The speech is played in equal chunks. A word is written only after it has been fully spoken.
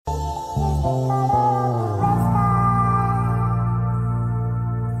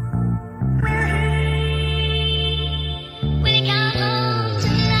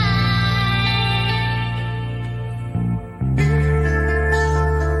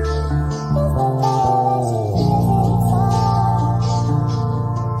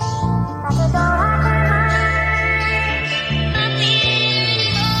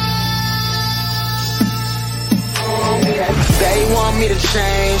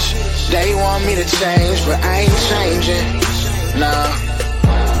They want me to change, but I ain't changing. Nah,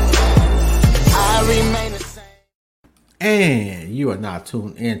 I remain the same. And you are now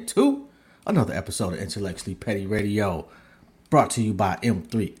tuned into another episode of Intellectually Petty Radio, brought to you by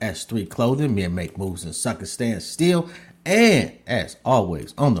M3S3 Clothing. Men make moves and suckers stand still. And as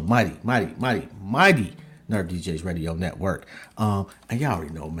always, on the mighty Nerve DJs Radio Network. And y'all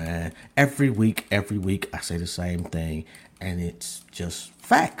already know, man. Every week, I say the same thing, and it's just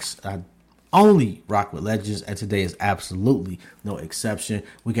facts. I only rock with legends, and today is absolutely no exception.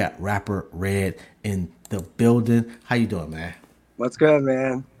 We got rapper Red in the building. How you doing, man? What's good,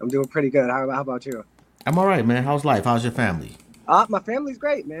 man? I'm doing pretty good. How about you? I'm all right, man. How's life? How's your family? My family's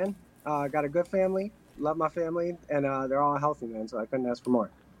great, man. Got a good family. Love my family, and they're all healthy, man. So I couldn't ask for more.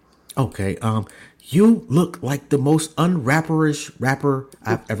 Okay. You look like the most unrapperish rapper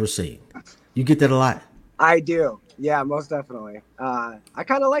I've ever seen. You get that a lot? I do. Yeah, most definitely. I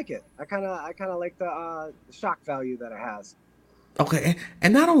kind of like it. I kind of like the shock value that it has. Okay,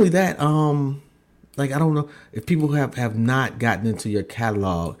 and not only that, like I don't know if people have not gotten into your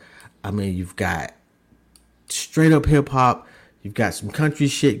catalog. I mean, you've got straight up hip hop. You've got some country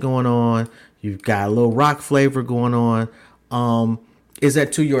shit going on. You've got a little rock flavor going on. Is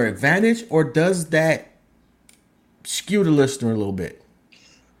that to your advantage, or does that skew the listener a little bit?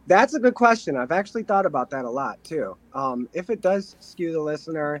 That's a good question. I've actually thought about that a lot too. If it does skew the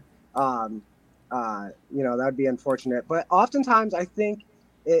listener, that'd be unfortunate. But oftentimes, I think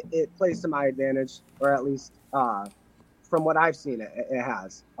it plays to my advantage, or at least from what I've seen, it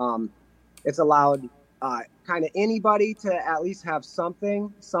has. It's allowed kind of anybody to at least have some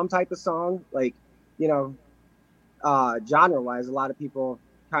type of song, like, genre-wise. A lot of people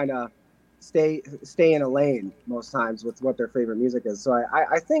kind of stay in a lane most times with what their favorite music is. So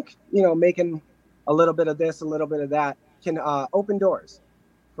I think, making a little bit of this, a little bit of that can open doors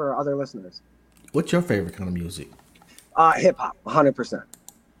for other listeners. What's your favorite kind of music? Hip hop, 100%.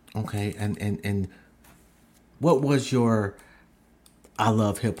 Okay, and what was your I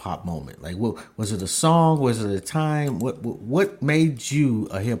love hip hop moment? Like, what was it? A song? Was it a time? What made you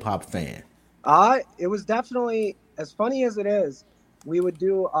a hip hop fan? It was definitely, as funny as it is, we would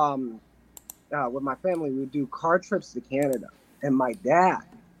do with my family, we would do car trips to Canada, and my dad,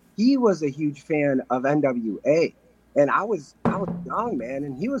 he was a huge fan of NWA, and I was young, man,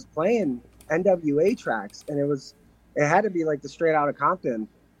 and he was playing NWA tracks, and it had to be like the Straight Outta Compton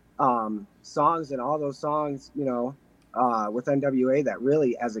songs, and all those songs, with NWA that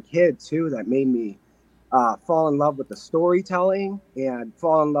really, as a kid too, that made me fall in love with the storytelling and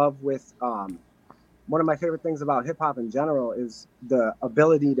fall in love with one of my favorite things about hip hop in general is the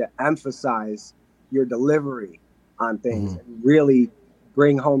ability to emphasize your delivery on things and really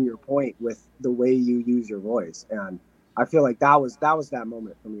bring home your point with the way you use your voice. And I feel like that was that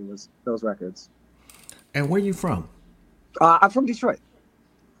moment for me, was those records. And where you from? I'm from Detroit.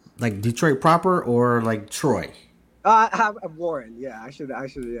 Like Detroit proper, or like Troy? I'm Warren. Yeah, I should.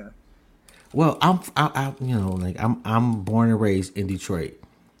 Yeah. Well, I'm born and raised in Detroit.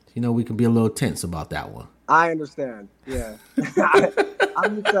 We can be a little tense about that one. I understand. Yeah,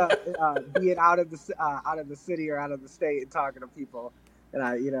 I'm used to being out of the city or out of the state and talking to people,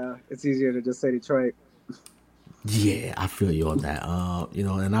 and it's easier to just say Detroit. Yeah, I feel you on that.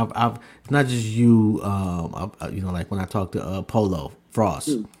 And I've it's not just you. Like when I talked to Polo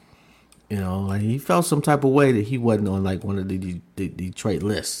Frost. Like he felt some type of way that he wasn't on like one of the Detroit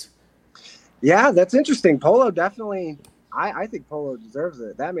lists. Yeah, that's interesting. Polo definitely. I think Polo deserves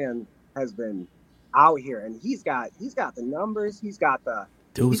it. That man has been out here, and he's got the numbers. He's got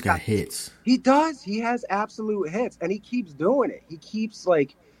Dude's got hits. He does. He has absolute hits, and he keeps doing it. He keeps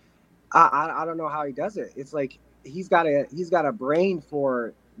like, I don't know how he does it. It's like he's got a brain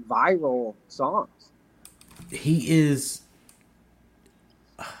for viral songs. He is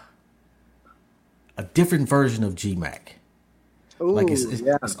a different version of G-Mac. Ooh, like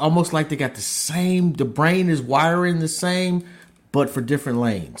it's almost like they got the brain is wiring the same, but for different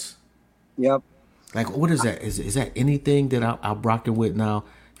lanes. Yep. Like, what is that? Is that Anything that I'm rocking with now?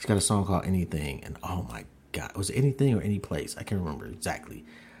 He's got a song called Anything, and oh my God, was it Anything or Any Place? I can't remember exactly.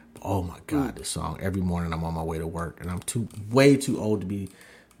 But oh my God, this song, every morning I'm on my way to work, and I'm way too old to be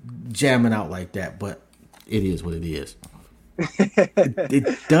jamming out like that, but it is what it is. It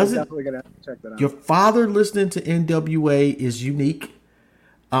doesn't. I'm definitely gonna have to check that out. Your father listening to NWA is unique.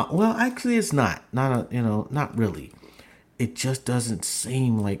 Well, actually, it's not. Not really. It just doesn't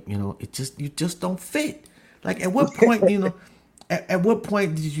seem like you just don't fit. Like, at what point, at what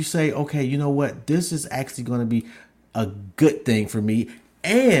point did you say, okay, you know what, this is actually going to be a good thing for me,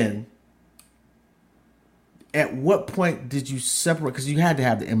 and At what point did you separate? Because you had to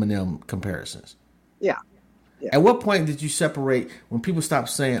have the Eminem comparisons. Yeah. Yeah. At what point did you separate when people stopped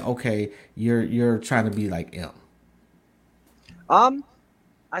saying, "Okay, you're trying to be like M"?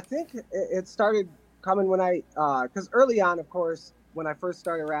 I think it started coming when because early on, of course, when I first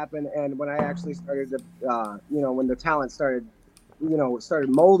started rapping and when I actually started to, when the talent started, started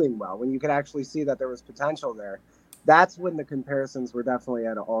molding well, when you could actually see that there was potential there, that's when the comparisons were definitely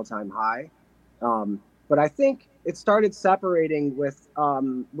at an all-time high. But I think it started separating with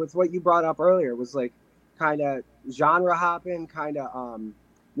what you brought up earlier was like kind of genre hopping, kind of,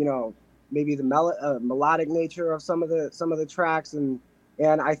 maybe the melodic nature of some of the tracks and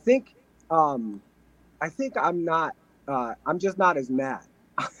I think I'm just not as mad.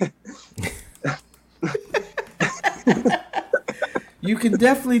 You can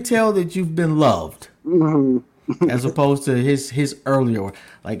definitely tell that you've been loved, as opposed to his earlier.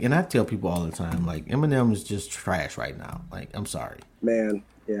 Like, and I tell people all the time, like Eminem is just trash right now. Like, I'm sorry, man.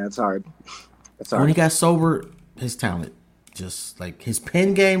 Yeah, it's hard. When he got sober, his talent, just like his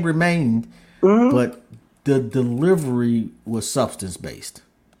pen game remained, but the delivery was substance based.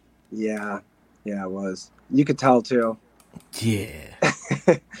 Yeah, it was. You could tell too. Yeah,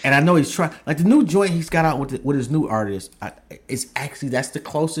 and I know he's trying. Like the new joint he's got out with his new artist, it's actually that's the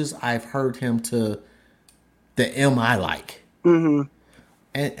closest I've heard him to the M I like. Mm-hmm.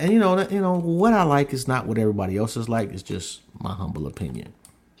 And you know what I like is not what everybody else is like. It's just my humble opinion.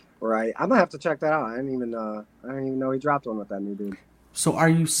 Right, I'm gonna have to check that out. I didn't even know he dropped one with that new dude. So, are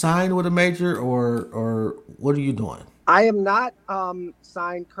you signed with a major, or what are you doing? I am not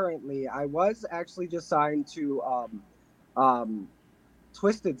signed currently. I was actually just signed to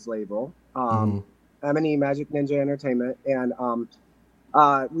Twisted's label, M&E Magic Ninja Entertainment, and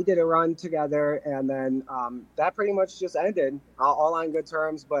we did a run together, and then that pretty much just ended, all on good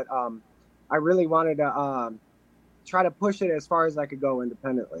terms. But I really wanted to try to push it as far as I could go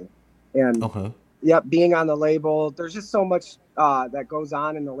independently, and yep, being on the label, there's just so much that goes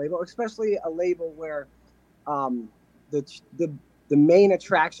on in the label, especially a label where the main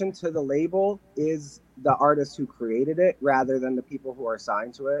attraction to the label is the artist who created it rather than the people who are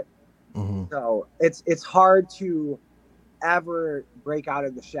signed to it. So it's hard to ever break out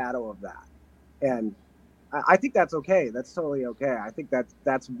of the shadow of that, and I think that's okay. That's totally okay. I think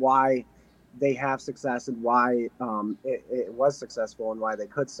that's why they have success and why it was successful and why they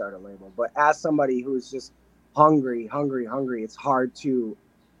could start a label. But as somebody who's just hungry, it's hard to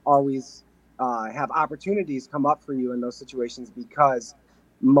always have opportunities come up for you in those situations because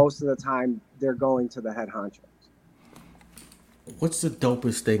most of the time they're going to the head honchos. What's the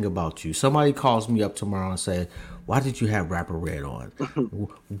dopest thing about you? Somebody calls me up tomorrow and says, "Why did you have Rapper Red on?"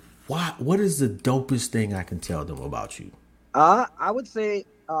 What is the dopest thing I can tell them about you? I would say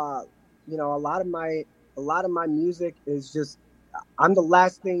a lot of my music is just I'm the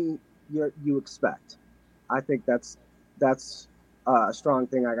last thing you expect. I think that's a strong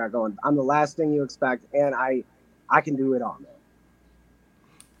thing I got going. I'm the last thing you expect, and I can do it all, man.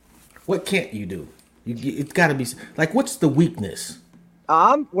 What can't you do? It's got to be like, what's the weakness?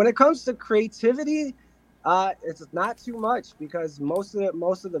 When it comes to creativity, it's not too much because most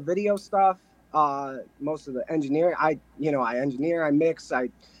of the video stuff, most of the engineering, I engineer, I mix,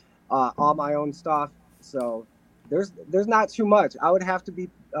 all my own stuff. So there's not too much. I would have to be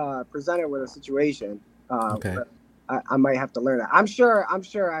presented with a situation. Okay. I might have to learn that. I'm sure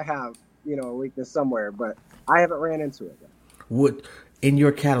I have a weakness somewhere, but I haven't ran into it yet. In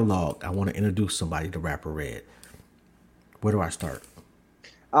your catalog, I want to introduce somebody to Rapper Red. Where do I start?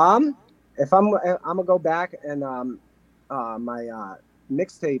 If I'm gonna go back and my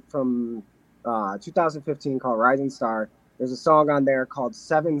mixtape from 2015 called Rising Star. There's a song on there called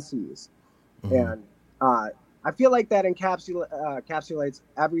Seven Seas, and I feel like that encapsulates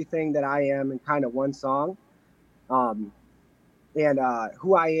everything that I am in kind of one song, and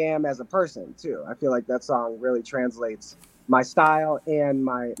who I am as a person too. I feel like that song really translates my style and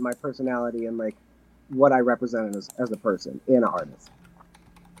my personality and like what I represent as a person and an artist.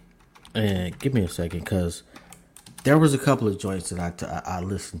 And give me a second, because there was a couple of joints that I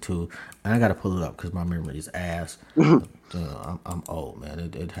listened to, and I got to pull it up because my memory is ass. I'm old, man.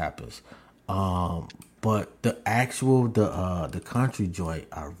 It happens. But the country joint,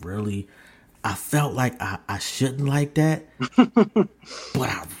 I felt like I shouldn't like that, but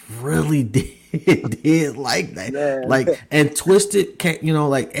I really did like that. Man. Like, and Twisted,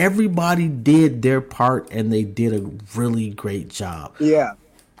 like everybody did their part and they did a really great job. Yeah.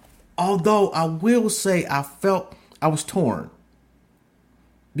 Although I will say I felt I was torn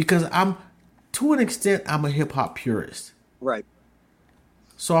because to an extent, I'm a hip hop purist. Right.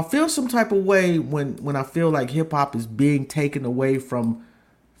 So I feel some type of way when I feel like hip hop is being taken away from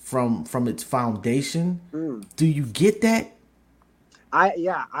its foundation. Do you get that?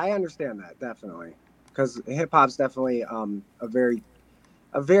 I understand that definitely, because hip hop's definitely a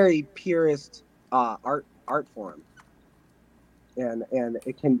very purist art form, and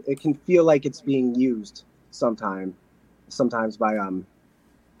it can feel like it's being used sometimes by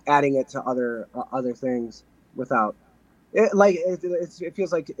adding it to other things without it, like it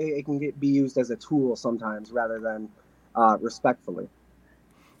feels like it can be used as a tool sometimes rather than respectfully.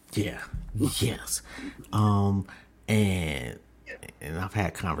 Yeah. Yes. And I've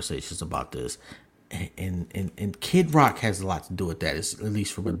had conversations about this, and Kid Rock has a lot to do with that. It's, at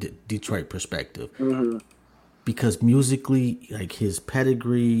least from a Detroit perspective, because musically, like his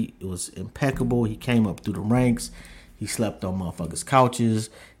pedigree, it was impeccable. He came up through the ranks. He slept on motherfuckers' couches.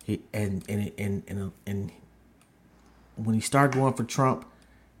 And when he started going for Trump,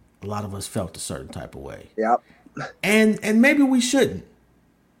 a lot of us felt a certain type of way. Yep. And maybe we shouldn't.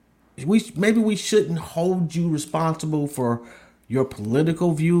 Maybe we shouldn't hold you responsible for your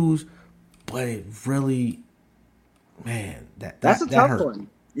political views, but it really, man, that's a tough hurt. one.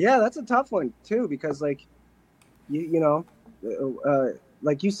 Yeah, that's a tough one too, because like you know,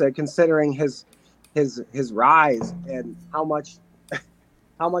 like you said, considering his rise and how much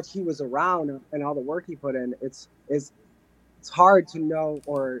he was around and all the work he put in, it's hard to know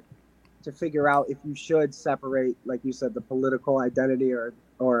or to figure out if you should separate, like you said, the political identity or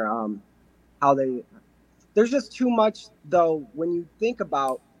how they. There's just too much though when you think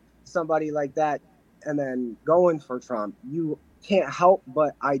about somebody like that and then going for Trump, you can't help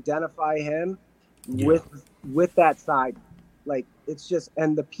but identify him with that side. Like it's just,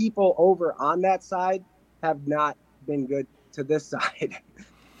 and the people over on that side have not been good to this side.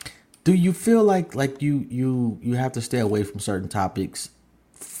 Do you feel like you have to stay away from certain topics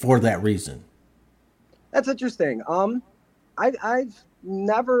for that reason? That's interesting. I've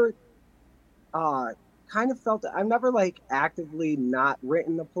never kind of felt that I've never like actively not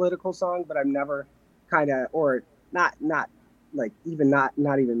written a political song, but I've never kind of, or not like even not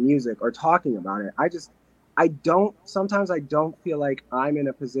even music or talking about it. Sometimes I don't feel like I'm in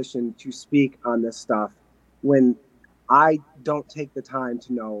a position to speak on this stuff when I don't take the time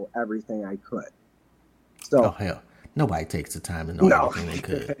to know everything I could. So, oh hell, nobody takes the time to know everything they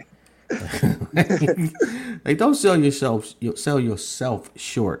could. Like don't sell yourself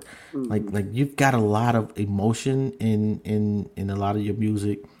short. Like you've got a lot of emotion in a lot of your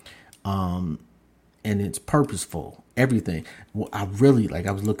music, and it's purposeful. Everything. Well, I really like.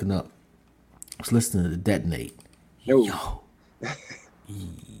 I was looking up. I was listening to Detonate. Yo.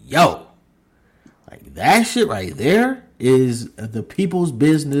 Like that shit right there is the people's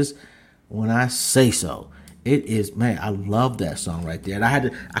business when I say so. It is, man, I love that song right there. And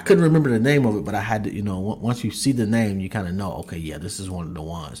I couldn't remember the name of it, but I had to, once you see the name, you kind of know, okay, yeah, this is one of the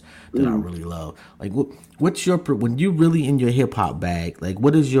ones that I really love. Like, what's when you really in your hip hop bag, like,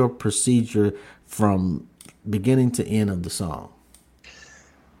 what is your procedure from beginning to end of the song?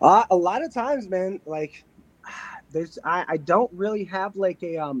 A lot of times, man, like, I don't really have like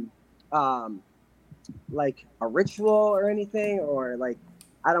a ritual or anything, or like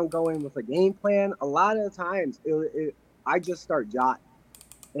I don't go in with a game plan. A lot of the times I just start jotting,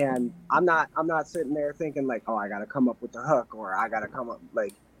 and I'm not sitting there thinking like, oh, I got to come up with the hook, or I got to come up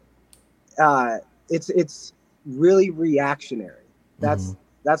like it's really reactionary. That's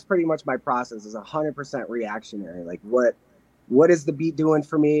pretty much my process is 100% reactionary. Like what is the beat doing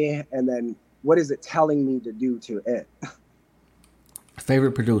for me, and then what is it telling me to do to it?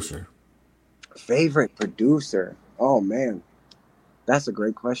 Favorite producer? Oh man, that's a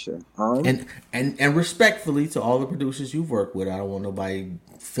great question. And respectfully to all the producers you've worked with, I don't want nobody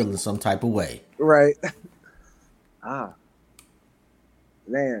feeling some type of way. Right.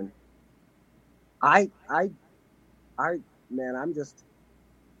 Man. I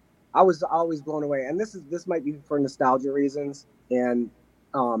was always blown away, and this might be for nostalgia reasons, and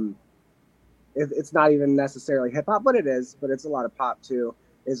it's not even necessarily hip hop, but it's a lot of pop too.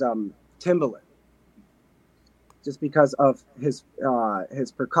 Is Timbaland, just because of his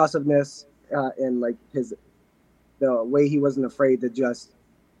percussiveness and like the way he wasn't afraid to just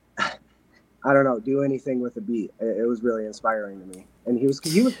I don't know, do anything with a beat. It was really inspiring to me, and he was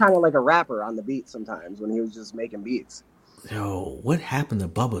kind of like a rapper on the beat sometimes when he was just making beats. Yo, what happened to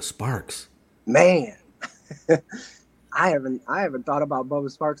Bubba Sparks? Man, I haven't thought about Bubba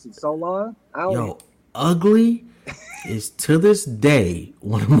Sparks in so long. Ugly is to this day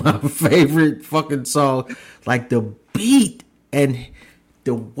one of my favorite fucking songs. Like the beat and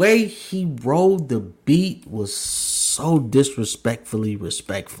the way he rolled the beat was so disrespectfully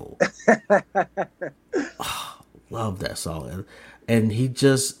respectful. Oh, love that song. And he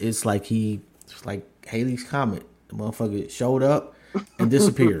just, it's like Haley's Comet. The motherfucker showed up and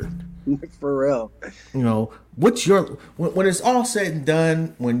disappeared. For real. You know, what's your, when it's all said and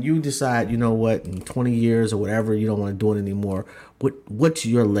done, when you decide, you know what, in 20 years or whatever, you don't want to do it anymore, what's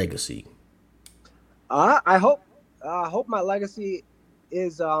your legacy? I hope my legacy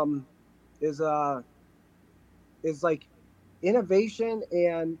is like innovation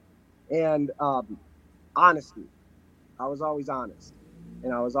and honesty. I was always honest,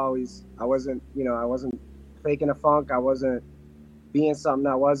 and I wasn't faking a funk. I wasn't being something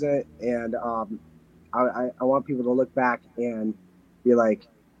I wasn't, and I want people to look back and be like,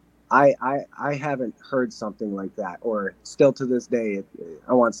 I haven't heard something like that, or still to this day,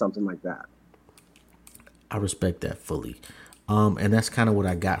 I want something like that. I respect that fully. And that's kind of what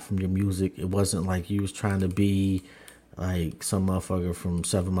I got from your music. It wasn't like you was trying to be like some motherfucker from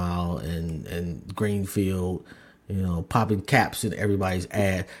 7 Mile and Greenfield, you know, popping caps in everybody's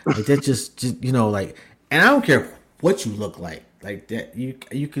ad. Like that just you know, like, and I don't care what you look like that.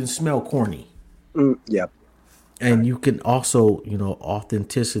 You can smell corny. Yep. And you can also, you know,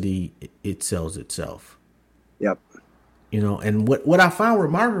 authenticity, it sells itself. Yep. You know, and what I found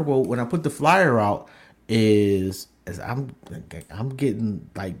remarkable when I put the flyer out is I'm getting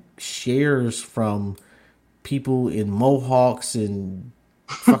like shares from people in mohawks and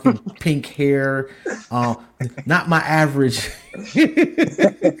fucking pink hair. Not my average,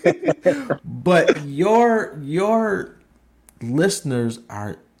 but your listeners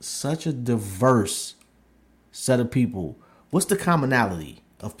are such a diverse set of people. What's the commonality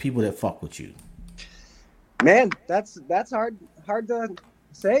of people that fuck with you? Man, that's hard to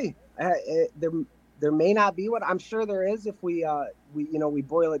say. There may not be what I'm sure there is if we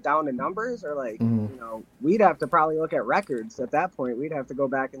boil it down to numbers, or like, you know, we'd have to probably look at records at that point. We'd have to go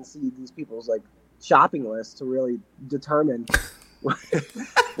back and see these people's like shopping lists to really determine what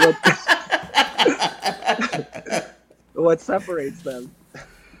separates them.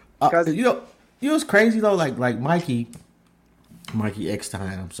 Because you know what's crazy though, like Mikey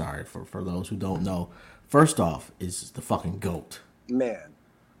Eckstein, I'm sorry for those who don't know. First off, is the fucking GOAT. Man.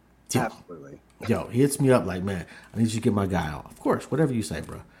 Absolutely. Yo, he hits me up like, man, I need you to get my guy on. Of course, whatever you say,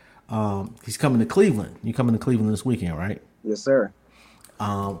 bro. He's coming to Cleveland. You coming to Cleveland this weekend, right? Yes, sir.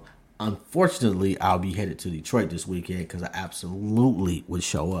 Unfortunately, I'll be headed to Detroit this weekend because I absolutely would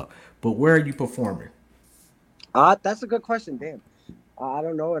show up. But where are you performing? That's a good question, Dan. I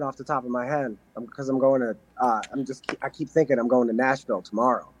don't know it off the top of my head because I'm going to. I keep thinking I'm going to Nashville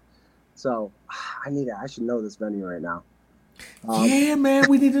tomorrow, so I should know this venue right now. Yeah, man,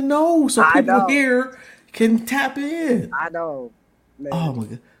 we need to know so people here can tap in. I know, man. Oh my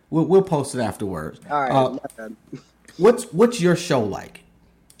god, we'll post it afterwards. All right. What's your show like?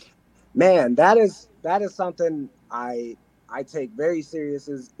 Man, that is something I take very serious.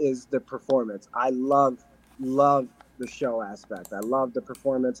 Is the performance. I love the show aspect. I love the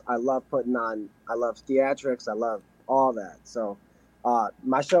performance. I love putting on. I love theatrics. I love all that. So,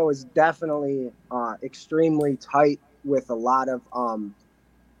 my show is definitely extremely tight, with a lot of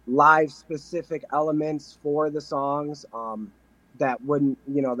live specific elements for the songs that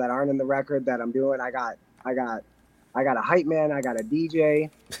aren't in the record that I'm doing. I got a hype man, I got a DJ,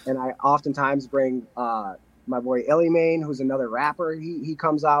 and I oftentimes bring my boy Illy Mane, who's another rapper. He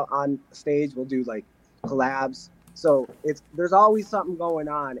comes out on stage. We'll do like collabs. So there's always something going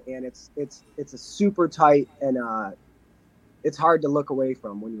on, and it's a super tight, and it's hard to look away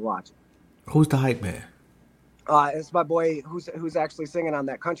from when you watch it. Who's the hype man? It's my boy who's actually singing on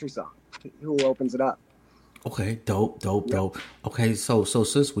that country song, who opens it up. Okay, dope. Okay, so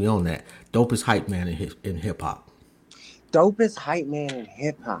since we own that, dope is hype man in hip hop. Dopest hype man in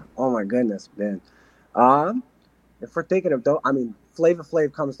hip hop. Oh my goodness, man. If we're thinking of dope, I mean, Flavor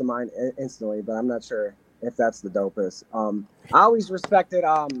Flav comes to mind instantly, but I'm not sure if that's the dopest. I always respected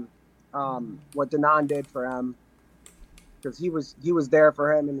what Denon did for him, because he was there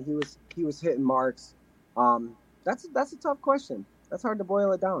for him, and he was hitting marks. That's a tough question. That's hard to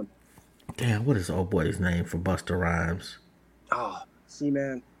boil it down. Damn, what is old boy's name for Busta Rhymes? Oh,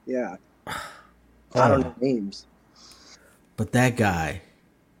 C-Man. Yeah. I don't know names. But that guy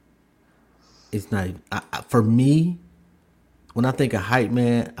is not. For me, when I think of hype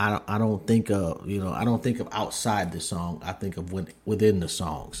man, I don't think of outside the song. I think of within the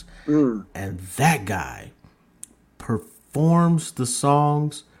songs. And that guy performs the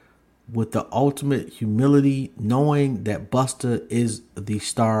songs with the ultimate humility, knowing that Busta is the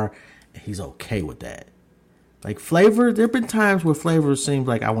star, and he's okay with that. Like Flavor, there have been times where Flavor seems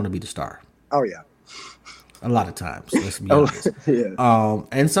like I want to be the star. Oh yeah. A lot of times, let's be Oh, honest. yeah.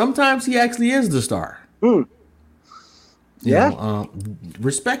 And sometimes he actually is the star. Mm. You Yeah. know,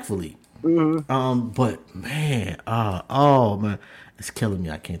 respectfully. Mm-hmm. But man, oh man, it's killing me.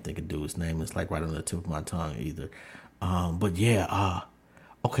 I can't think of dude's name. It's like right on the tip of my tongue either. But yeah,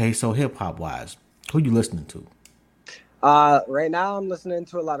 okay. So hip hop wise, who you listening to? Right now I'm listening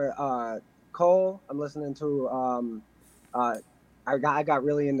to a lot of Cole. I'm listening to uh, I got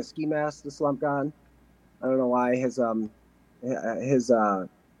really into Ski Mask, the Slump God. I don't know why his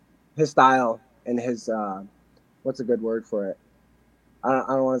his style and his what's a good word for it? I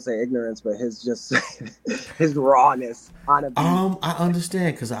don't want to say ignorance, but his just his rawness on a beat. I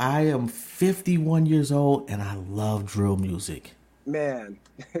understand because I am 51 years old and I love drill music. Man,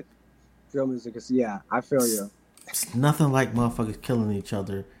 drill music is, yeah, I feel It's, you. it's nothing like motherfuckers killing each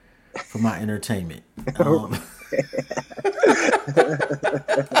other for my entertainment.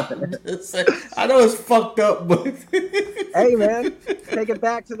 I know it's fucked up, but Hey man, take it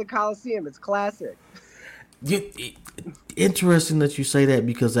back to the Coliseum. It's classic. Interesting that you say that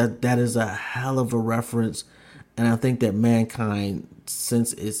because that is a hell of a reference, and I think that mankind,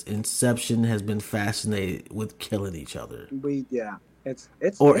 since its inception, has been fascinated with killing each other, Yeah,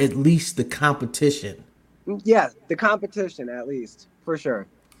 or it's at least the competition. yeah, the competition at least for sure.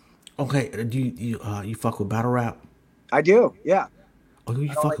 Okay, do you fuck with battle rap? I do, yeah. Or who I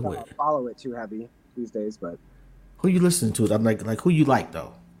you don't like fucking with? follow it too heavy these days, but Who you listening to? I'm like who you like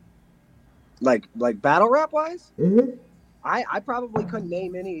though? like battle rap wise, Mm-hmm. I probably couldn't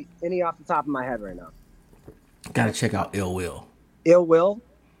name any off the top of my head right now. Gotta check out Ill Will. Ill Will,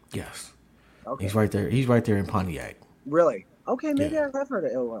 Yes, okay, he's right there. He's right there in Pontiac. really, okay, maybe Yeah, I have heard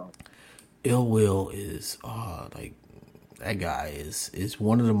of Ill Will. Ill Will is like that guy is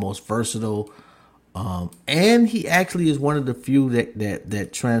one of the most versatile, and he actually is one of the few that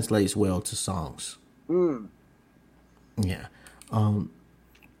translates well to songs. Mm. Yeah.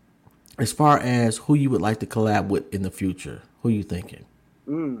 As far as who you would like to collab with in the future, who you thinking?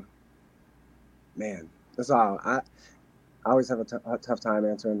 Mm. Man, that's all. I always have a tough time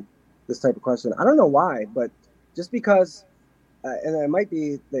answering this type of question. I don't know why, but just because, and it might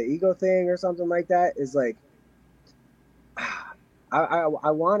be the ego thing or something like that, is like,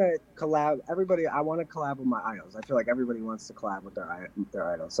 I want to collab. Everybody, I want to collab with my idols. I feel like everybody wants to collab with their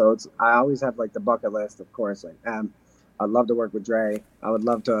idols. So I always have like the bucket list, of course. Like, I'd love to work with Dre. I would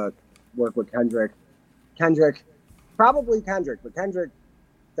love to work with Kendrick. Probably Kendrick, but Kendrick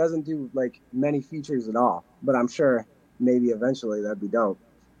doesn't do like many features at all. But I'm sure maybe eventually that'd be dope.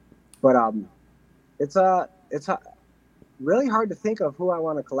 But it's really hard to think of who I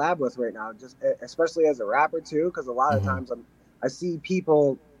want to collab with right now, just especially as a rapper too, because a lot of Mm-hmm. times I see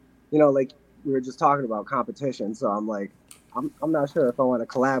people, like we were just talking about competition. So I'm like, I'm not sure if I want to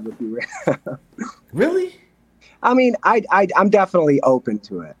collab with you. Really? I mean, I'm definitely open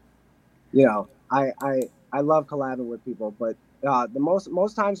to it. I love collabing with people, but the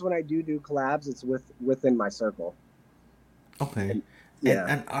most times when I do collabs, it's within my circle. Okay. And, And yeah.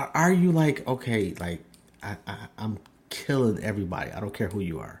 and are you like okay? Like I'm killing everybody. I don't care who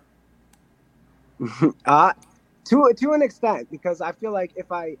you are. uh, to an extent, because I feel like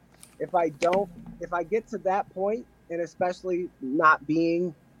if I get to that point, and especially not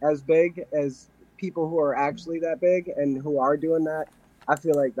being as big as people who are actually that big and who are doing that, I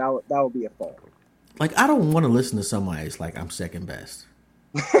feel like that would be a fault. Like I don't want to listen to somebody that's like I'm second best.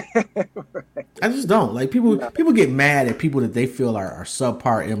 Right. I just don't. Like people No. people get mad at people that they feel are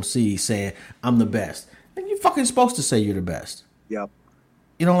subpar MCs saying I'm the best. And you fucking supposed to say you're the best. Yep.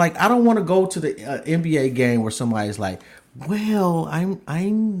 You know, like I don't want to go to the NBA game where somebody's like, "Well,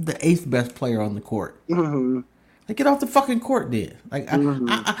 I'm the eighth best player on the court." Hmm. Like get off the fucking court, then. Like Hmm.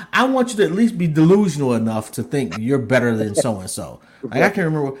 I want you to at least be delusional enough to think you're better than so and so. Like I Right. can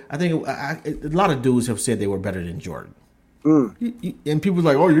remember. I think a lot of dudes have said they were better than Jordan. Mm. And people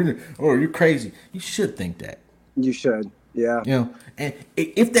are like, you're crazy. You should think that. You should. Yeah. You know, and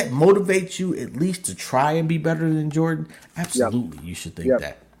if that motivates you at least to try and be better than Jordan, Yep. absolutely, you should think Yep.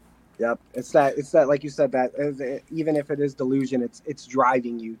 that. Yep. It's that like you said, that even if it is delusion, it's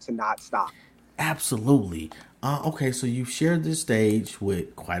driving you to not stop. Absolutely. Okay, so you've shared this stage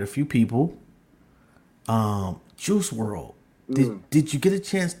with quite a few people. Juice World. Did you get a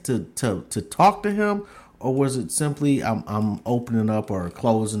chance to talk to him, or was it simply I'm opening up or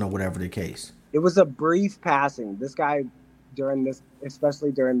closing or whatever the case? It was a brief passing. This guy,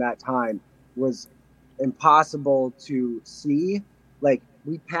 especially during that time, was impossible to see. Like,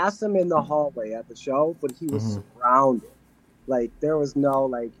 we passed him in the hallway at the show, but he was surrounded. Like, there was no,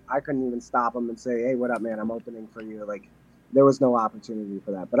 like, I couldn't even stop him and say, "Hey, what up, man? I'm opening for you." Like, there was no opportunity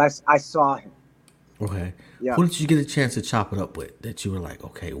for that. But I saw him. Okay. Yeah. Who did you get a chance to chop it up with that you were like,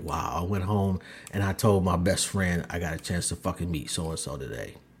 okay, wow, I went home and I told my best friend I got a chance to fucking meet so and so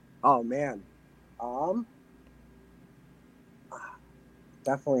today? Oh man. Um,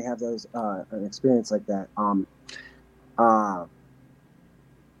 Definitely have those an experience like that. Uh,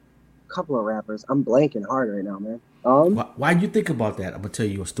 couple of rappers. I'm blanking hard right now, man. Why you think about that? I'm gonna tell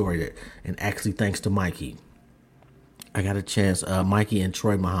you a story that, and actually thanks to Mikey, I got a chance. Mikey and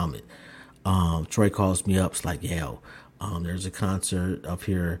Troy Muhammad. Troy calls me up. It's like, yo, there's a concert up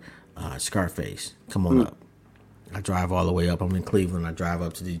here, Scarface. Come on up. I drive all the way up. I'm in Cleveland. I drive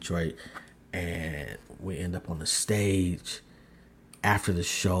up to Detroit, and we end up on the stage. After the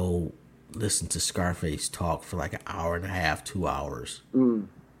show, listen to Scarface talk for like an hour and a half, 2 hours.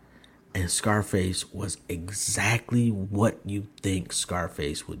 And Scarface was exactly what you think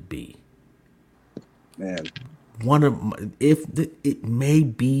Scarface would be. Man. One of my, it may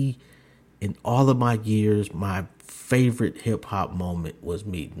be in all of my years, my favorite hip hop moment was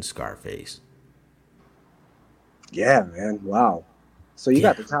meeting Scarface. Yeah, man. Wow. So you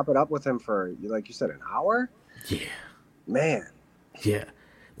Yeah. got to top it up with him for, like you said, an hour? Yeah. Man. Yeah.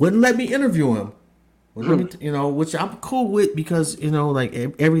 Wouldn't let me interview him. Wouldn't let me, which I'm cool with because, like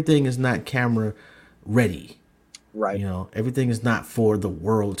everything is not camera ready. Right. Everything is not for the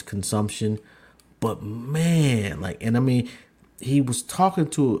world's consumption. But man, and I mean, he was talking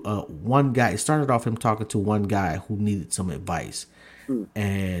to one guy. It started off him talking to one guy who needed some advice.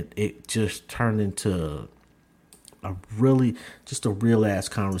 And it just turned into a real ass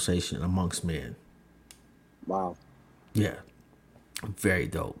conversation amongst men. Wow. Yeah. Very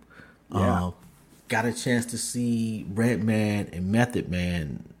dope. Yeah. Got a chance to see Redman and Method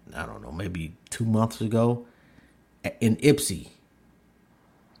Man, I don't know, maybe 2 months ago in EMCEE.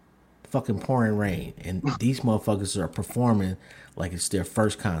 Fucking pouring rain. And these motherfuckers are performing like it's their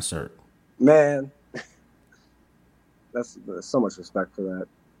first concert. Man. That's so much respect for that.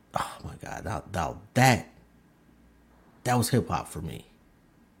 Oh my God. Now that was hip hop for me.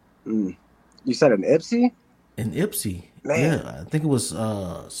 You said an EMCEE? In EMCEE. Man. Yeah, I think it was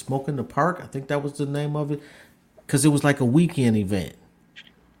Smoke in the Park. I think that was the name of it. Because it was like a weekend event.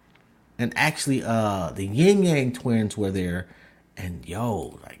 And actually, the Yin Yang twins were there. And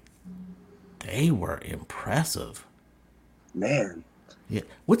they were impressive. Man. Yeah.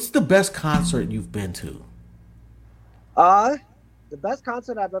 What's the best concert you've been to? The best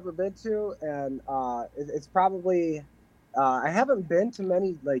concert I've ever been to, and it's probably I haven't been to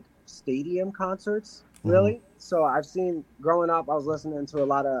many like stadium concerts really. So I've seen growing up, I was listening to a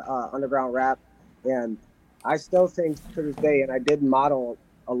lot of underground rap, and I still think to this day, and I did model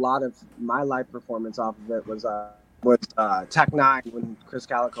a lot of my live performance off of it was Tech Nine when Chris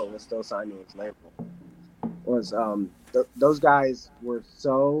Calico was still signed to his label. Those guys were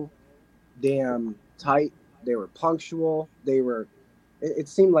so damn tight. They were punctual. It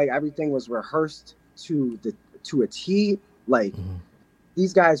seemed like everything was rehearsed to a T. Like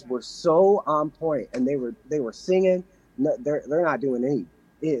these guys were so on point, and they were singing. They're not doing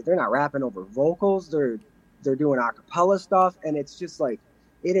they're not rapping over vocals. They're doing a cappella stuff, and it's just like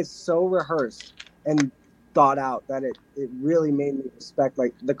it is so rehearsed and thought out that it really made me respect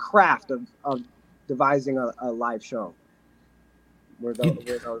like the craft of devising a live show. You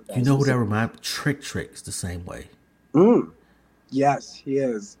know who that reminds me? Trick's the same way. Yes, he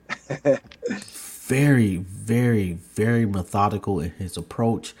is. Very, very, very methodical in his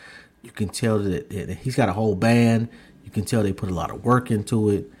approach. You can tell that he's got a whole band. You can tell they put a lot of work into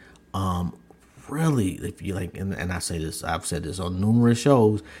it. Really, if you like, and I say this, I've said this on numerous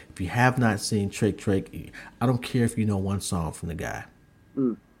shows. If you have not seen Trick, I don't care if you know one song from the guy.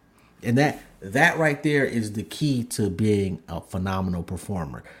 And that right there is the key to being a phenomenal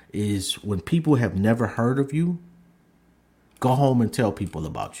performer. Is when people have never heard of you, go home and tell people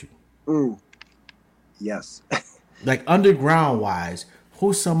about you. Yes. Like underground wise,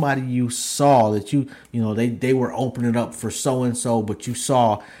 who's somebody you saw that they were opening up for so and so, but you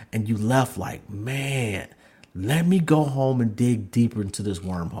saw and you left like, man, let me go home and dig deeper into this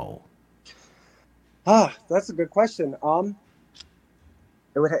wormhole. That's a good question.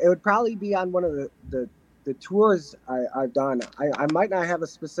 It would probably be on one of the tours I've done. I might not have a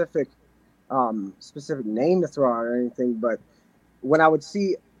specific name to throw out or anything, but when I would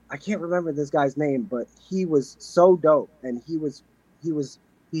see, I can't remember this guy's name, but he was so dope, and he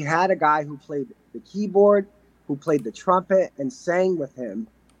had a guy who played the keyboard, who played the trumpet, and sang with him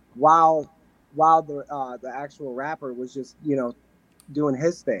while the actual rapper was just doing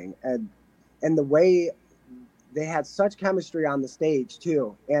his thing, and the way they had such chemistry on the stage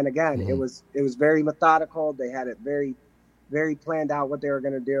too. And again, it was very methodical. They had it very, very planned out what they were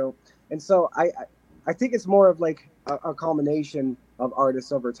going to do. And so I think it's more of like a culmination of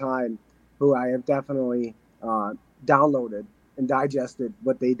artists over time who I have definitely downloaded and digested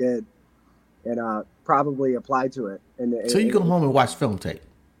what they did and probably applied to it. So you go home and watch film tape.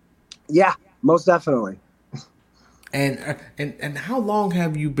 Yeah, most definitely. And how long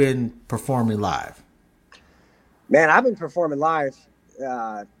have you been performing live? Man, I've been performing live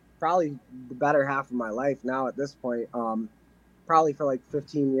probably the better half of my life now at this point. Probably for like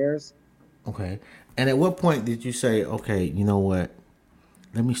 15 years. Okay. And at what point did you say, okay, you know what?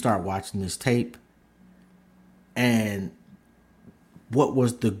 Let me start watching this tape. And what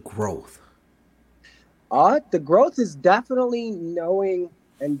was the growth? The growth is definitely knowing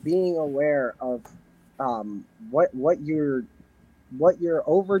and being aware of what you're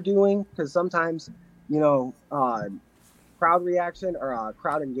overdoing, because sometimes crowd reaction or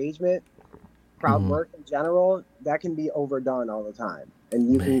crowd engagement, crowd work in general, that can be overdone all the time,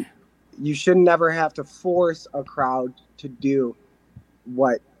 and you should never have to force a crowd to do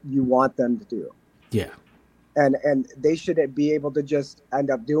what you want them to do. Yeah. And they should be able to just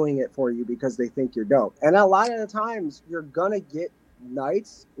end up doing it for you because they think you're dope. And a lot of the times you're gonna get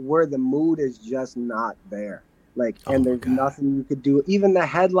nights where the mood is just not there. And there's nothing you could do. Even the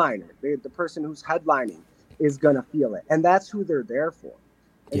headliner, the person who's headlining is gonna feel it. And that's who they're there for.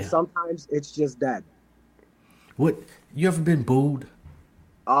 And sometimes it's just dead. What, you ever been booed?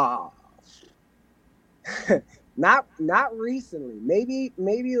 Not recently.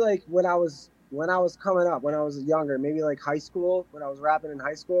 Maybe like when I was coming up, when I was younger, maybe like high school, when I was rapping in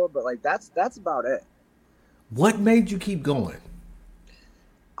high school, but like that's about it. What made you keep going?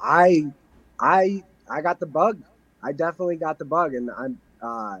 I got the bug. I definitely got the bug, and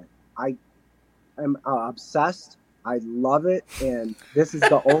I am obsessed. I love it, and this is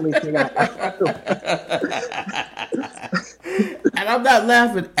the only thing I And I'm not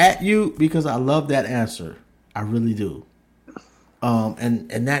laughing at you because I love that answer. I really do.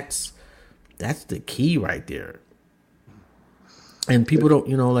 And that's the key right there. And people don't,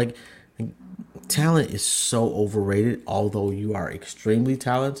 like talent is so overrated, although you are extremely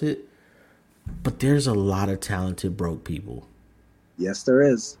talented. But there's a lot of talented broke people. Yes, there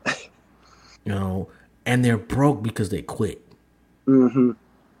is. And they're broke because they quit. Mm-hmm.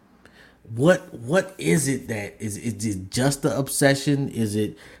 What is it that is it just the obsession? Is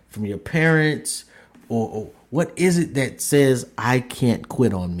it from your parents, or what is it that says I can't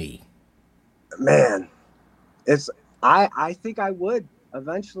quit on me? Man, I think I would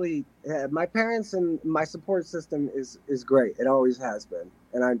eventually. My parents and my support system is great. It always has been,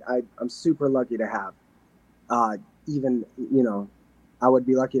 and I'm super lucky to have. Even I would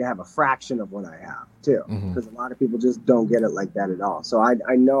be lucky to have a fraction of what I have too, because a lot of people just don't get it like that at all. So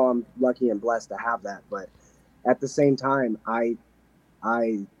I know I'm lucky and blessed to have that, but at the same time, I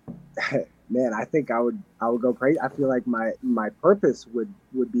man, I think I would go crazy. I feel like my purpose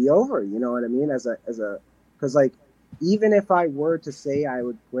would be over. You know what I mean? Because like, even if I were to say I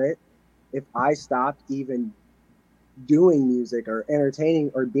would quit, if I stopped even doing music or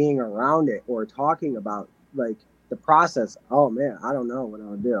entertaining or being around it or talking about like the process, oh man, I don't know what I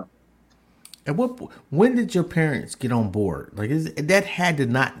would do. And when did your parents get on board? Like that had to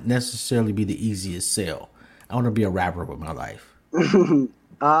not necessarily be the easiest sell. I want to be a rapper with my life.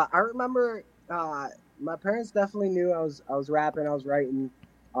 I remember my parents definitely knew I was rapping, I was writing.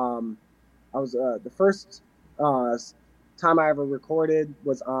 I was the first time I ever recorded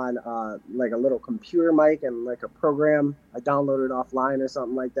was on like a little computer mic and like a program I downloaded offline or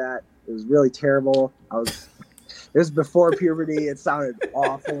something like that. It was really terrible. It was before puberty. It sounded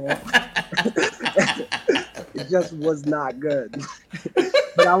awful. It just was not good.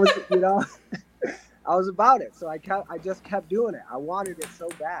 But I was, I was about it. So I just kept doing it. I wanted it so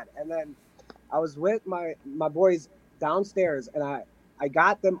bad. And then I was with my boys downstairs, and I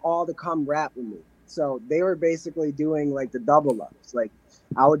got them all to come rap with me. So they were basically doing like the double ups. Like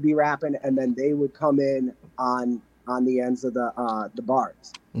I would be rapping, and then they would come in on the ends of the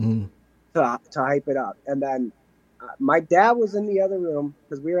bars to hype it up. And then my dad was in the other room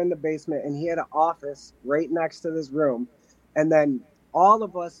because we were in the basement, and he had an office right next to this room. And then all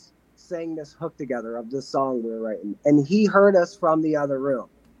of us sang this hook together of this song we were writing, and he heard us from the other room.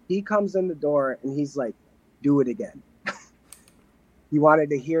 He comes in the door and he's like, "Do it again." He wanted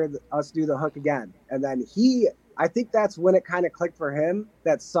to hear us do the hook again. And then I think that's when it kind of clicked for him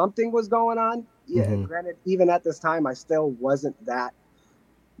that something was going on. Yeah, granted, even at this time, I still wasn't that,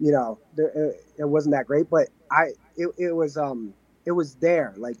 it wasn't that great, but it was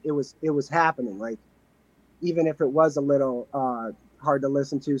there. Like it was happening. Like, even if it was a little hard to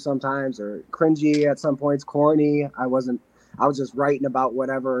listen to sometimes or cringy at some points, corny, I was just writing about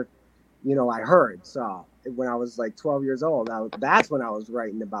whatever I heard. So when I was like 12 years old, that's when I was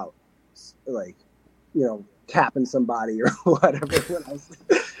writing about like, capping somebody or whatever when I was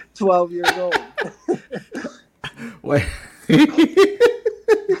 12 years old. Wait.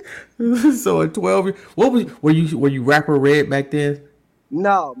 So at 12, what were you rapper Red back then?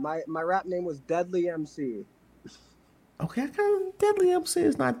 No, my rap name was Deadly MC. Okay, I kind of Deadly MC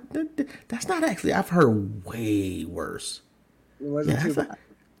is not. That's not actually. I've heard way worse. It wasn't too bad.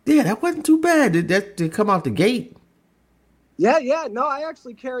 Yeah, that wasn't too bad. Did come out the gate? Yeah. No, I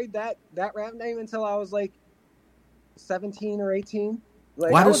actually carried that rap name until I was like 17 or 18.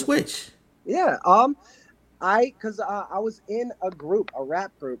 Like, Why the switch? Yeah. Because I was in a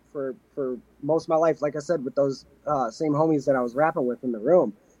rap group for most of my life. Like I said, with those same homies that I was rapping with in the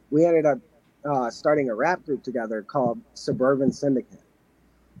room, we ended up starting a rap group together called Suburban Syndicate.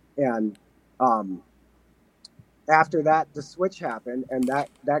 And after that, the switch happened, and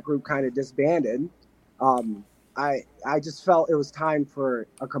that group kind of disbanded. I just felt it was time for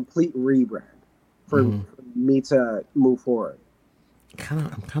a complete rebrand for me to move forward.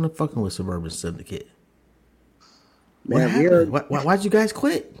 I'm kind of fucking with Suburban Syndicate. Man, what happened? Why'd you guys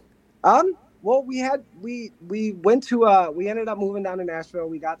quit? Well, we went to we ended up moving down to Nashville.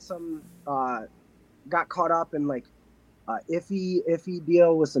 We got got caught up in like iffy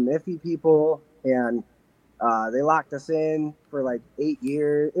deal with some iffy people, and they locked us in for like 8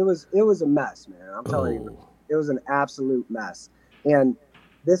 years. It was a mess, man. I'm telling you, it was an absolute mess. And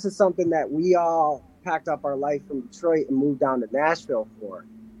this is something that we all packed up our life from Detroit and moved down to Nashville for.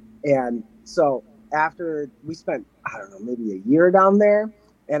 And so after we spent, I don't know, maybe a year down there,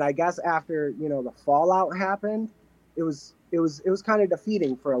 and I guess after the fallout happened, it was kind of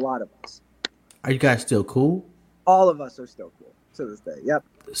defeating for a lot of us. Are you guys still cool? All of us are still cool to this day. Yep.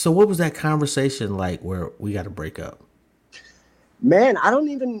 So what was that conversation like where we got to break up? Man,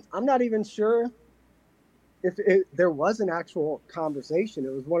 I'm not even sure if there was an actual conversation. It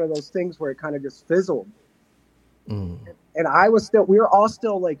was one of those things where it kind of just fizzled. And we were all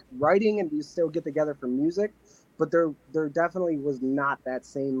still like writing, and we still get together for music, but there definitely was not that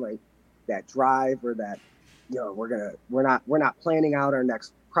same like that drive or that we're not planning out our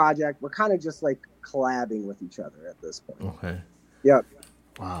next project. We're kind of just like collabing with each other at this point. Okay. Yep.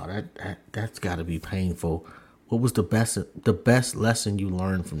 Wow, that's got to be painful. What was the best lesson you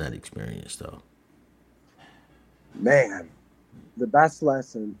learned from that experience, though? Man, the best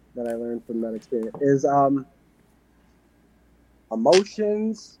lesson that I learned from that experience is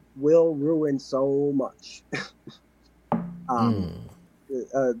emotions will ruin so much.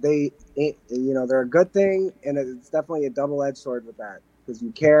 They're a good thing, and it's definitely a double-edged sword with that, because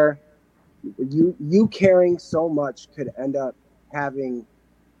you care. You caring so much could end up having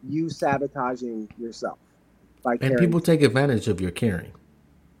you sabotaging yourself by caring. And people take advantage of your caring.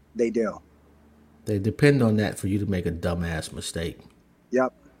 They do. They depend on that for you to make a dumbass mistake.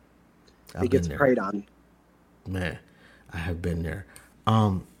 Yep. It gets preyed on. Man, I have been there.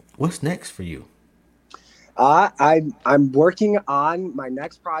 What's next for you? I'm working on my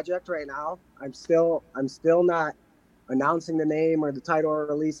next project right now. I'm still not announcing the name or the title or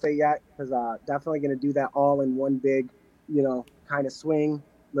release date yet, because definitely going to do that all in one big, kind of swing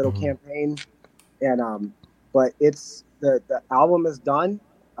little campaign. And but it's the album is done.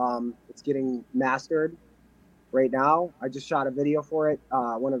 It's getting mastered right now. I just shot a video for it,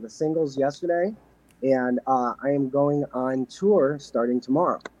 one of the singles yesterday, and I am going on tour starting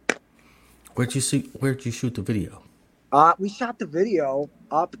tomorrow. Where'd you shoot the video? We shot the video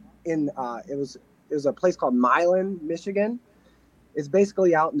up in it was a place called Milan, Michigan. It's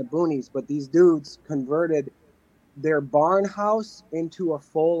basically out in the boonies, but these dudes converted their barn house into a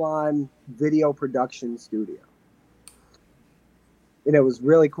full-on video production studio. And it was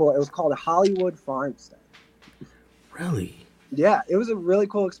really cool. It was called a Hollywood Farmstead. Really? Yeah, it was a really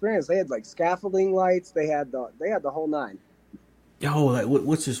cool experience. They had like scaffolding lights. They had the whole nine. Yo, like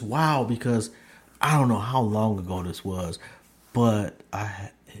what's just wild, because I don't know how long ago this was, but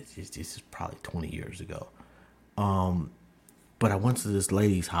this is probably 20 years ago. But I went to this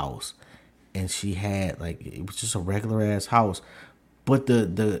lady's house, and she had it was just a regular ass house, but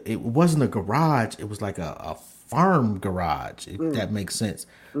it wasn't a garage. It was like a farm garage, if that makes sense.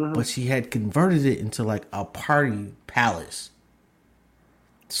 But she had converted it into like a party palace.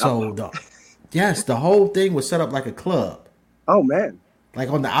 So the whole thing was set up like a club. Oh man. Like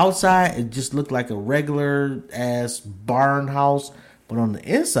on the outside, it just looked like a regular ass barn house, but on the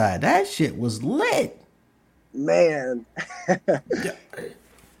inside, that shit was lit. Man.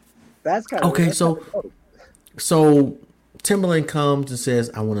 That's kind of okay. So Timberland comes and says,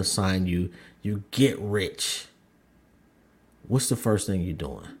 "I want to sign you." You get rich. What's the first thing you're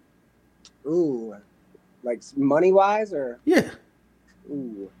doing? Ooh, like money wise or? Yeah.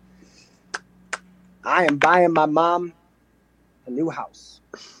 Ooh, I am buying my mom a new house.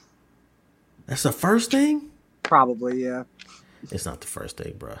 That's the first thing? Probably, yeah. It's not the first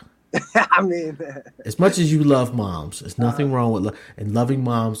thing, bro. I mean, As much as you love moms, there's nothing wrong with and loving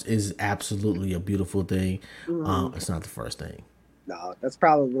moms is absolutely a beautiful thing. It's not the first thing. no, that's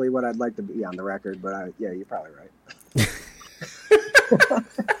probably what I'd like to be on the record. But yeah, you're probably right.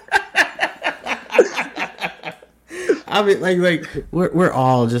 I mean, like we're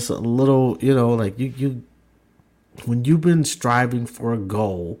all just a little, like you when you've been striving for a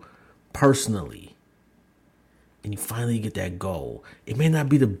goal personally, and you finally get that goal, it may not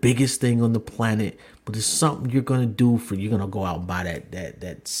be the biggest thing on the planet, but it's something you're gonna do you're gonna go out and buy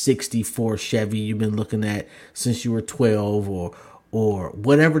that 64 Chevy you've been looking at since you were 12 or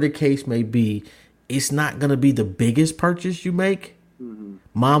whatever the case may be. It's not gonna be the biggest purchase you make. Mm-hmm.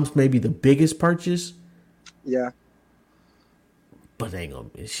 Mom's may be the biggest purchase. Yeah. But she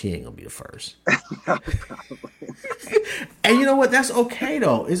ain't gonna be the first. And you know what? That's okay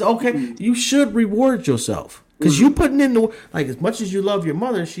though. It's okay. You should reward yourself because you putting in the as much as you love your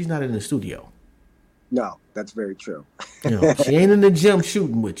mother, she's not in the studio. No, that's very true. She ain't in the gym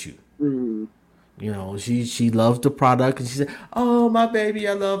shooting with you. Mm-hmm. She loves the product and she said, "Oh my baby,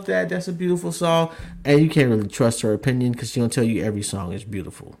 I love that. That's a beautiful song." And you can't really trust her opinion because she'll tell you every song is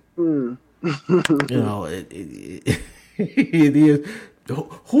beautiful. It is.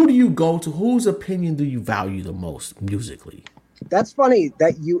 Who do you go to? Whose opinion do you value the most musically? That's funny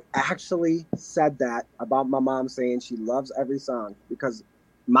that you actually said that about my mom saying she loves every song because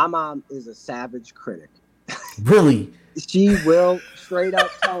my mom is a savage critic. Really? She will straight up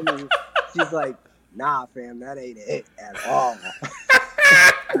tell me, she's like, "Nah, fam, that ain't it at all."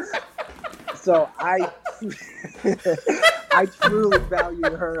 So I truly value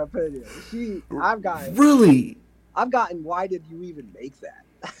her opinion. I've gotten, why did you even make that?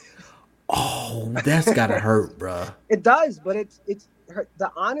 Oh, that's gotta hurt, bruh. It does, but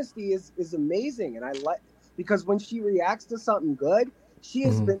the honesty is amazing, and I like because when she reacts to something good, she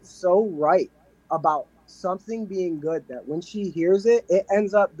has been so right about something being good that when she hears it, it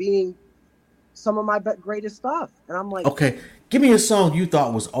ends up being some of my greatest stuff, and I'm like, okay, give me a song you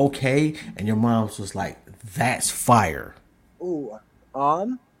thought was okay, and your mom's was like, "That's fire." Ooh,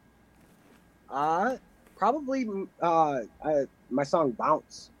 probably my song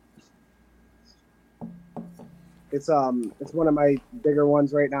 "Bounce." It's one of my bigger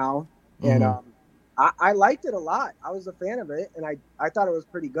ones right now, and I liked it a lot. I was a fan of it, and I thought it was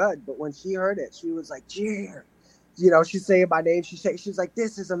pretty good. But when she heard it, she was like, "Jeer," she's saying my name. She's like,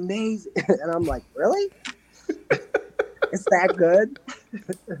 "This is amazing," and I'm like, "Really? It's that good?"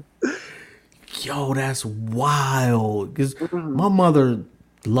 Yo, that's wild. Because my mother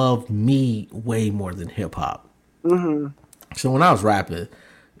loved me way more than hip hop. So when I was rapping,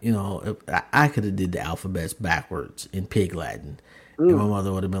 I could have did the alphabets backwards in Pig Latin, and my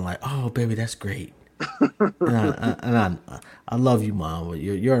mother would have been like, "Oh, baby, that's great." and I love you, Mom, but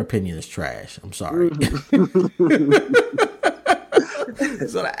your opinion is trash. I'm sorry.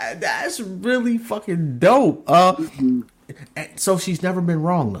 So that's really fucking dope. So she's never been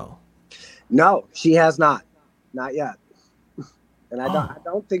wrong though. No, she has not yet, and I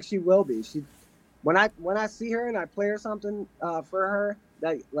don't think she will be. When I see her and I play her something for her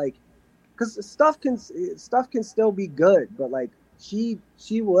that because stuff can still be good, but she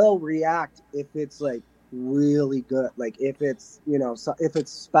will react if it's really good, if it's if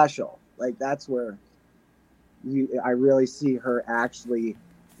it's special, that's where I really see her actually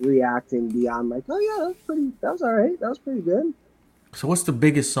reacting beyond "Oh yeah, that was all right, that was pretty good." So what's the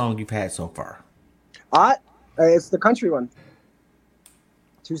biggest song you've had so far? It's the country one,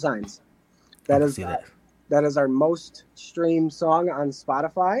 Two Signs. That is our most streamed song on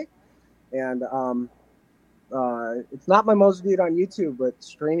Spotify, and it's not my most viewed on YouTube, but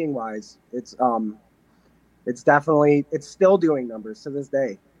streaming wise, it's still doing numbers to this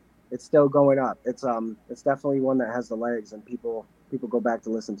day. It's still going up. It's definitely one that has the legs, and people go back to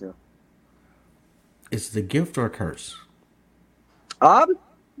listen to. Is it a gift or a curse?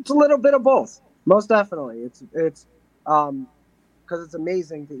 It's a little bit of both. Most definitely, it's because it's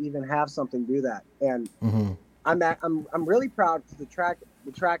amazing to even have something do that, and I'm really proud because the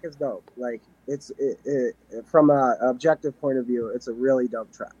track is dope. It's from a objective point of view, it's a really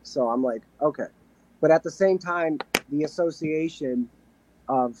dope track. So I'm like, okay, but at the same time, the association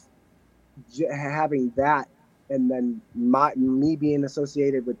of having that and then me being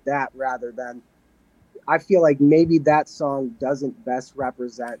associated with that rather than. I feel like maybe that song doesn't best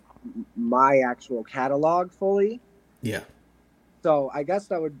represent my actual catalog fully. Yeah. So I guess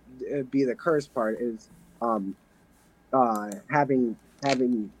that would be the curse part is um, having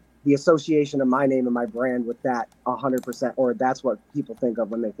the association of my name and my brand with that 100%, or that's what people think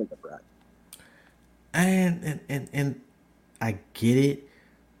of when they think of Brad. And I get it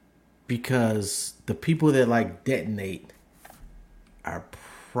because the people that like detonate are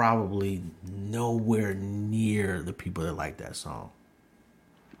probably nowhere near the people that like that song.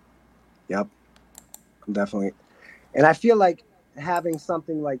 Yep, definitely. And I feel like having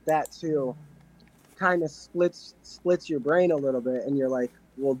something like that too kind of splits your brain a little bit, and you're like,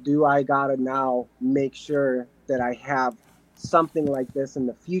 well, do I gotta now make sure that I have something like this in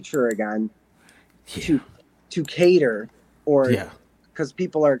the future again Yeah. to cater, or Yeah. because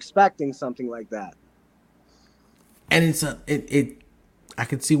people are expecting something like that. And it's it I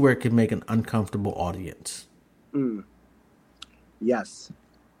can see where it can make an uncomfortable audience. Yes.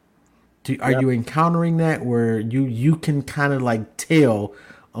 Are you encountering that where you can kind of like tell,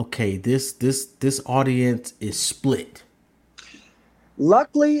 okay, this audience is split?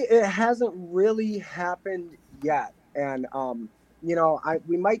 Luckily, it hasn't really happened yet, and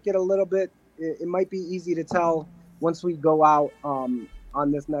we might get a little bit. It might be easy to tell once we go out on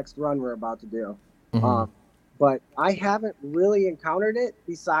this next run we're about to do. Mm-hmm. But I haven't really encountered it.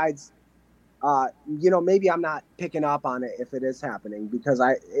 Besides, maybe I'm not picking up on it if it is happening, because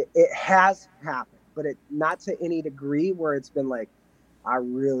it has happened, but it not to any degree where it's been like, I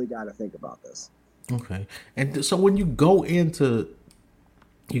really got to think about this. Okay. And so when you go into,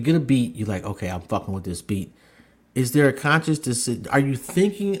 you get a beat, you're like, okay, I'm fucking with this beat. Is there a conscious decision? Are you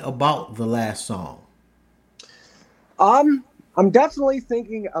thinking about the last song? I'm definitely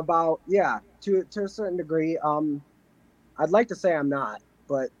thinking about, yeah, to a certain degree. I'd like to say I'm not,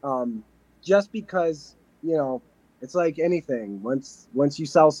 but just because, it's like anything. Once you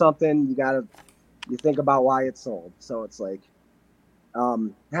sell something, you think about why it's sold. So it's like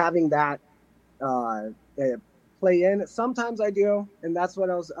having that uh, play in. Sometimes I do, and that's what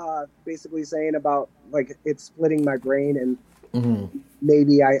I was basically saying about like it's splitting my brain, and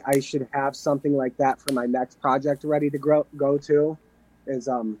maybe I should have something like that for my next project ready to go to.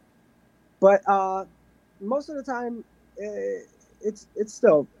 But most of the time, it's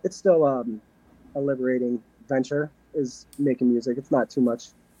still a liberating venture is making music. It's not too much.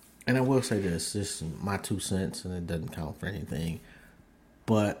 And I will say this is my 2 cents, and it doesn't count for anything.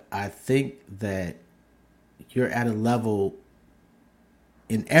 But I think that you're at a level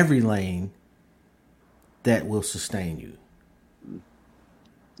in every lane that will sustain you.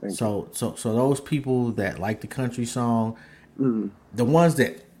 So those people that like the country song, the ones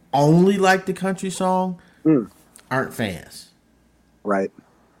that only like the country song aren't fans. Right.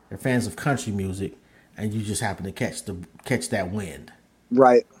 They're fans of country music, and you just happen to catch that wind.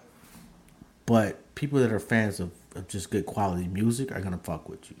 Right. But people that are fans of just good quality music are gonna fuck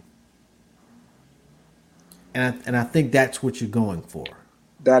with you. And I think that's what you're going for.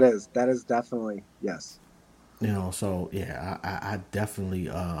 That is definitely, yes. So yeah, I definitely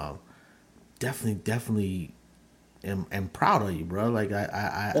definitely am proud of you, bro. Like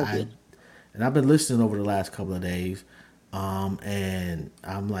I and I've been listening over the last couple of days, and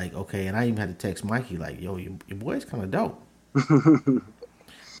I'm like, okay, and I even had to text Mikey like, yo, your boy's kind of dope.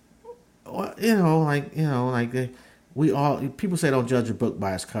 Well, we all, people say don't judge a book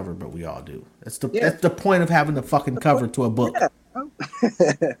by its cover, but we all do. That's the point of having the fucking cover to a book. Yeah.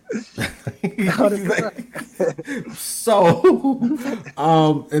 So,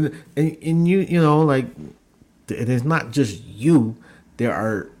 and like, it's not just you. There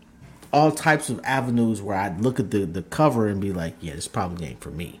are all types of avenues where I'd look at the cover and be like, yeah, this probably ain't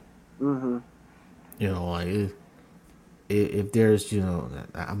for me. Like if there's,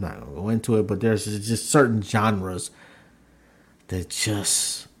 I'm not gonna go into it, but there's just certain genres that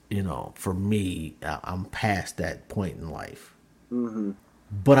just, for me, I'm past that point in life.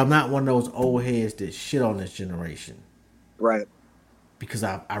 But I'm not one of those old heads that shit on this generation. Right. Because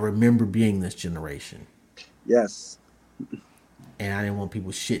I remember being this generation. Yes. And I didn't want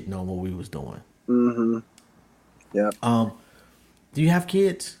people shitting on what we was doing. Yep. Do you have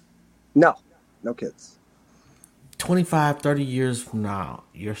kids? No kids. 25, 30 years from now,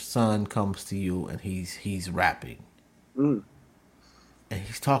 your son comes to you and he's rapping. And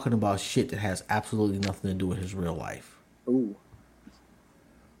he's talking about shit that has absolutely nothing to do with his real life. Ooh.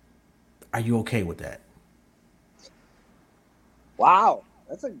 Are you okay with that? Wow.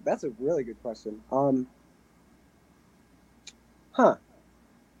 That's a really good question. I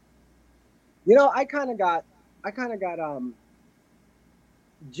kind of got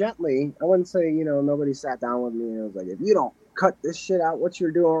gently, I wouldn't say, nobody sat down with me and was like, if you don't cut this shit out, what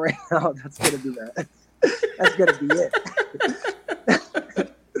you're doing right now, that's going to be that. That's going to be it.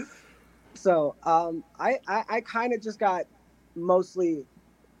 So I kind of just got mostly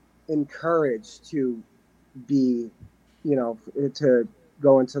encouraged to be, to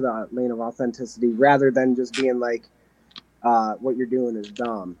go into the lane of authenticity rather than just being like, what you're doing is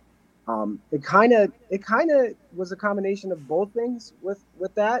dumb. It kind of was a combination of both things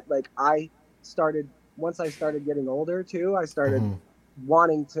with that. Like once I started getting older too, I started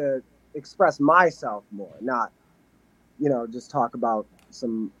wanting to express myself more, not, just talk about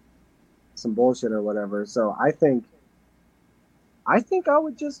some bullshit or whatever. So I think I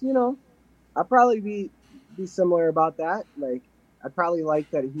would just, I'd probably be similar about that. Like I'd probably like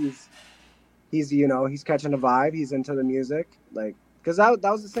that he's catching a vibe, he's into the music, like, because that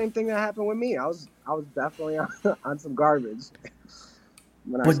was the same thing that happened with me. I was definitely on some garbage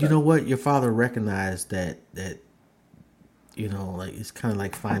when I But you know started. what? Your father recognized that like it's kind of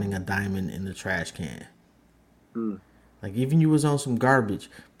like finding a diamond in the trash can. Mm. Like even you was on some garbage,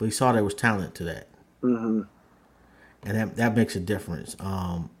 but he saw there was talent to that, Mm-hmm. and that makes a difference.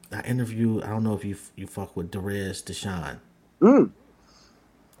 I interviewed. I don't know if you fuck with Derez Deshawn. Mm.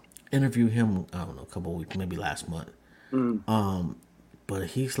 Interviewed him. I don't know, a couple of weeks, maybe last month. Mm. But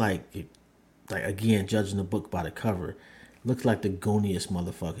he's like again, judging the book by the cover, looks like the gooniest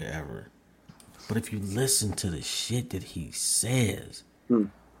motherfucker ever. But if you listen to the shit that he says, Mm.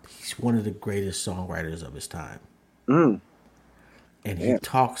 he's one of the greatest songwriters of his time. Mm. And he Damn.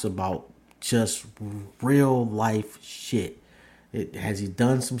 talks about just real life shit. Has he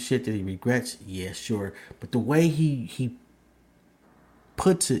done some shit that he regrets? Yeah, sure. But the way he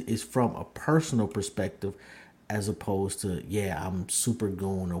puts it is from a personal perspective as opposed to, yeah, I'm super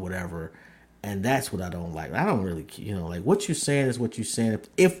goon or whatever. And that's what I don't like. I don't really, like what you're saying is what you're saying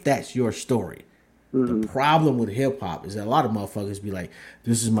if that's your story. The Mm-hmm. problem with hip hop is that a lot of motherfuckers be like,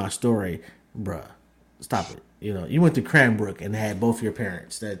 this is my story. Bruh, stop it. You went to Cranbrook and had both your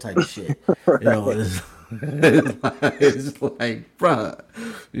parents, that type of shit. Right. It's like, bruh,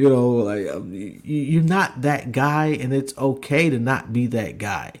 like, you're not that guy, and it's okay to not be that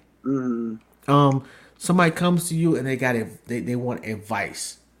guy. Mm-hmm. Somebody comes to you and they want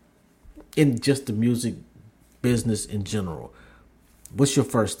advice in just the music business in general. What's your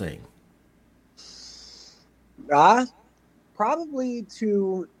first thing? Probably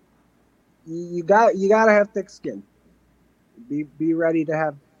to you gotta have thick skin. Be ready to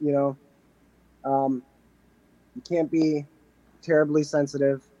have, you can't be terribly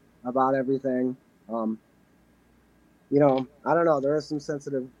sensitive about everything. Um, I don't know. There are some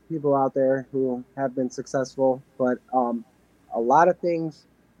sensitive people out there who have been successful, but a lot of things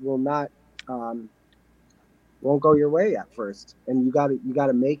will not um, won't go your way at first, and you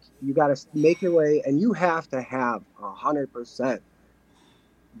gotta make your way, and you have to have 100%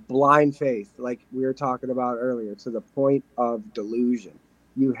 blind faith, like we were talking about earlier, to the point of delusion.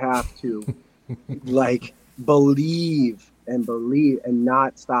 You have to like believe and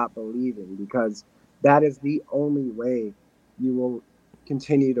not stop believing, because that is the only way you will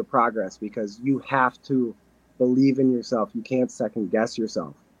continue to progress, because you have to believe in yourself. You can't second guess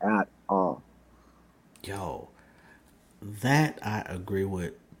yourself at all. Yo, that I agree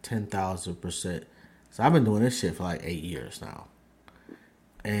with 10,000%. So I've been doing this shit for like 8 years now.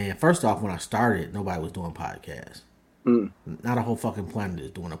 And first off, when I started, nobody was doing podcasts. Mm. Not a whole fucking planet is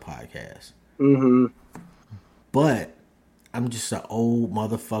doing a podcast. Mm-hmm. But I'm just an old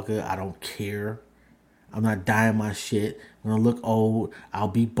motherfucker. I don't care. I'm not dying my shit. I'm gonna look old. I'll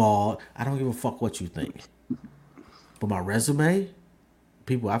be bald. I don't give a fuck what you think. But my resume,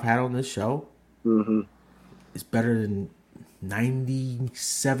 people I've had on this show, Mm-hmm. is better than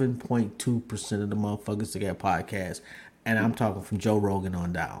 97.2% of the motherfuckers that get podcasts. And I'm talking from Joe Rogan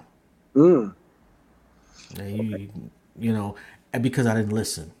on down. Mm. And and because I didn't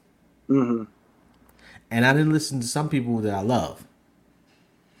listen. Mm-hmm. And I didn't listen to some people that I love.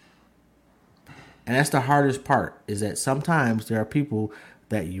 And that's the hardest part, is that sometimes there are people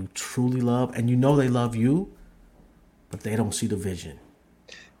that you truly love and they love you, but they don't see the vision.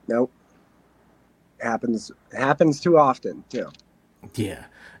 Nope. Happens too often too. Yeah.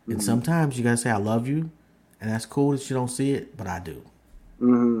 And sometimes you gotta say I love you, and that's cool that you don't see it, but I do.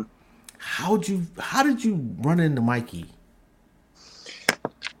 Mm-hmm. How did you run into Mikey?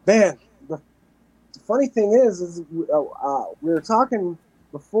 Man, the funny thing is we were talking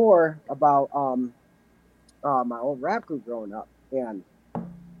before about my old rap group growing up, and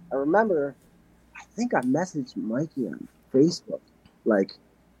I remember, I think I messaged Mikey on Facebook, like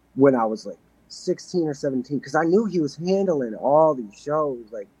when I was like 16 or 17, because I knew he was handling all these shows.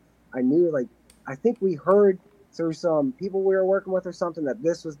 Like I knew, like, I think we heard through some people we were working with or something that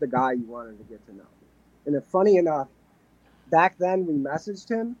this was the guy you wanted to get to know. And then, funny enough, back then we messaged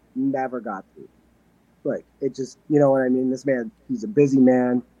him, never got through. Like, it just, you know what I mean? This man, he's a busy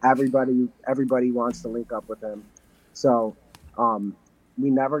man. Everybody wants to link up with him. So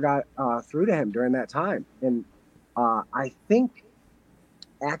we never got through to him during that time. And I think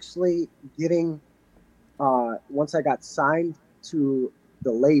actually getting, once I got signed to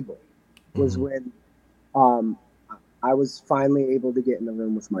the label was when I was finally able to get in the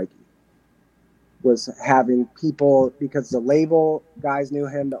room with Mikey. Was having people, because the label guys knew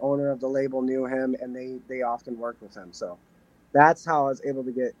him, the owner of the label knew him, and they often worked with him. So that's how I was able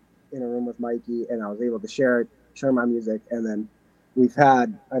to get in a room with Mikey, and I was able to share my music. And then we've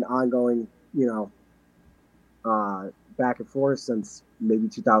had an ongoing, back and forth since maybe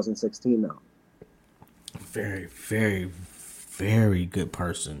 2016 now. Very, very, very good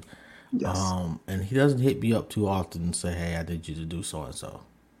person. Yes. And he doesn't hit me up too often and say, "Hey, I need you to do so and so."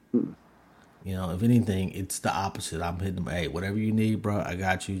 If anything, it's the opposite. I'm hitting him, "Hey, whatever you need, bro, I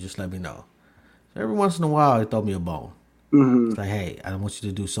got you. Just let me know." So every once in a while, he throw me a bone. It's like, "Hey, I want you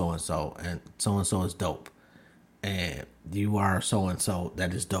to do so and so is dope, and you are so and so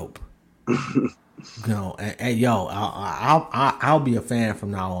that is dope." And yo, I'll be a fan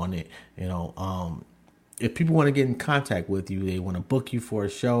from now on. It, if people want to get in contact with you, they want to book you for a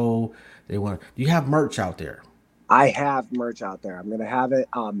show. Do you have merch out there? I have merch out there. I'm gonna have it.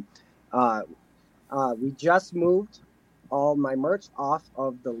 We just moved all my merch off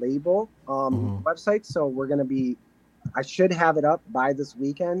of the label website, so we're gonna be. I should have it up by this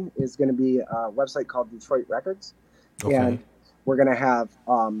weekend. Is going to be a website called Detroit Records, and we're gonna have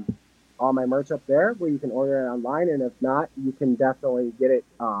all my merch up there where you can order it online, and if not, you can definitely get it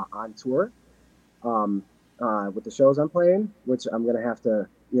on tour with the shows I'm playing, which I'm gonna have to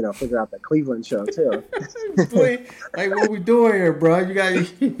figure out that Cleveland show too. Boy, like, what we doing here, bro? You got.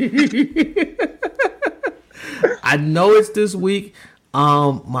 I know it's this week.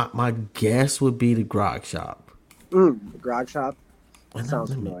 My guess would be the Grog Shop. The Grog Shop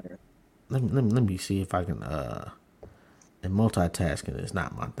sounds familiar. Let me see if I can. And multitasking is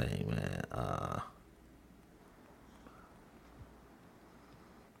not my thing, man.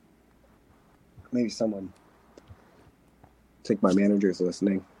 Maybe someone. I think my manager's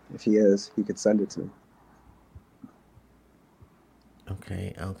listening. If he is, he could send it to me.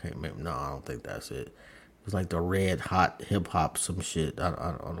 Okay. Maybe, no, I don't think that's it. It's like the red hot hip hop, some shit. I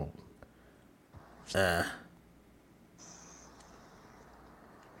don't.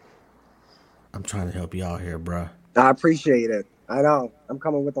 I'm trying to help you out here, bruh. I appreciate it. I know. I'm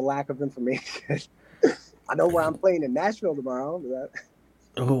coming with a lack of information. I know where I'm playing in Nashville tomorrow.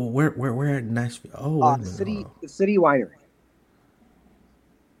 Oh, where in Nashville? Oh, the City Winery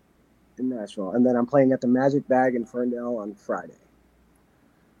in Nashville, and then I'm playing at the Magic Bag in Ferndale on Friday.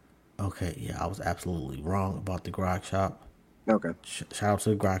 Okay, yeah, I was absolutely wrong about the Grog Shop. Okay, shout out to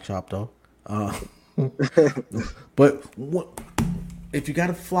the Grog Shop though. But if you got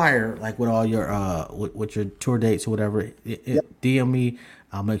a flyer like with all your with your tour dates or whatever, DM me.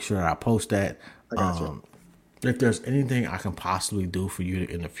 I'll make sure that I post that. I got you. If there's anything I can possibly do for you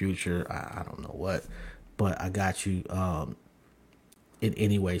in the future, I don't know what, but I got you in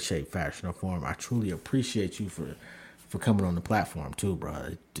any way, shape, fashion, or form. I truly appreciate you for coming on the platform too, bro.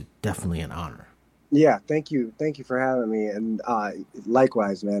 It's definitely an honor. Yeah, thank you for having me, and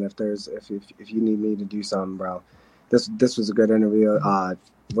likewise, man. If you need me to do something, bro, this was a good interview.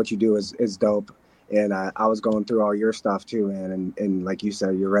 What you do is dope, and I was going through all your stuff too, man, and like you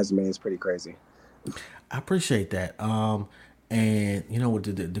said, your resume is pretty crazy. I appreciate that. And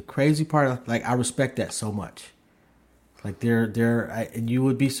the crazy part, like, I respect that so much. Like, and you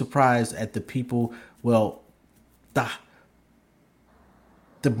would be surprised at the people. Well,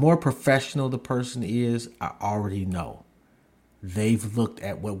 the more professional the person is, I already know. They've looked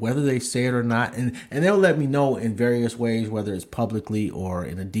at whether they say it or not, and they'll let me know in various ways, whether it's publicly or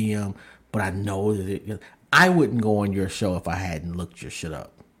in a DM. But I know that I wouldn't go on your show if I hadn't looked your shit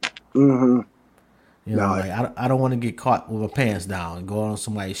up. Mm-hmm. I don't want to get caught with my pants down and go on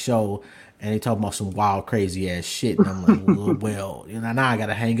somebody's show and they talk about some wild, crazy ass shit, and I'm like, well, now I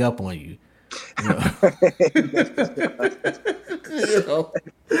gotta hang up on you.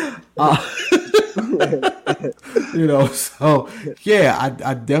 So yeah,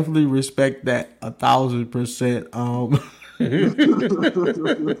 I definitely respect that 1,000%.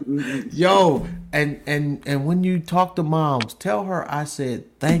 Yo, and when you talk to moms, tell her I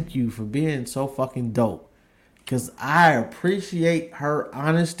said thank you for being so fucking dope, because I appreciate her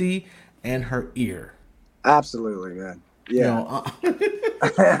honesty and her ear. Absolutely, man. Yeah.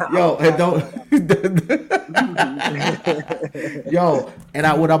 Yo, and don't. Yo,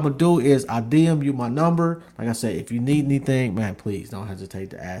 and what I'm gonna do is I DM you my number. Like I said, if you need anything, man, please don't hesitate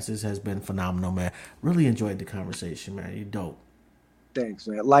to ask. This has been phenomenal, man. Really enjoyed the conversation, man. You dope. Thanks,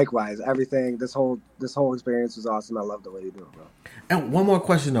 man. Likewise, everything. This whole experience was awesome. I love the way you do it, bro. And one more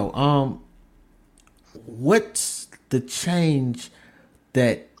question though. What's the change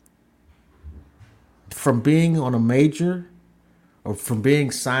that from being on a major or from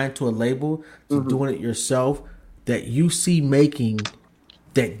being signed to a label to doing it yourself that you see making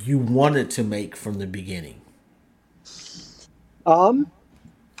that you wanted to make from the beginning?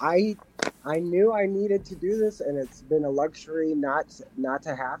 I knew I needed to do this, and it's been a luxury not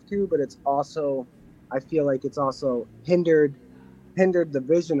to have to, but it's also, I feel like it's also hindered the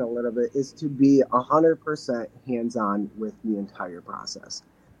vision a little bit, is to be 100% hands-on with the entire process,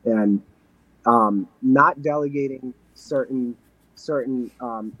 and not delegating certain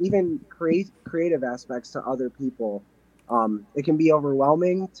even creative aspects to other people. It can be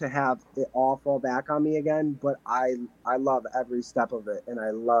overwhelming to have it all fall back on me again, but I love every step of it, and I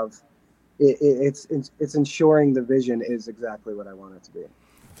love it. It's ensuring the vision is exactly what I want it to be.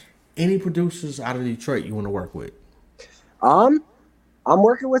 Any producers out of Detroit you want to work with? I'm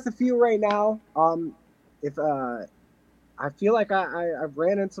working with a few right now. If I feel like I've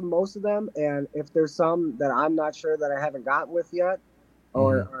ran into most of them, and if there's some that I'm not sure that I haven't gotten with yet,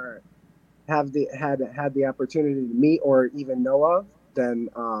 or have had the opportunity to meet or even know of, then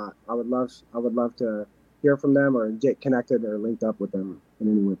I would love to hear from them or get connected or linked up with them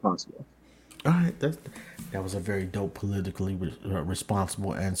in any way possible. All right, that was a very dope, politically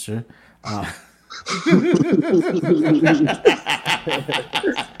responsible answer.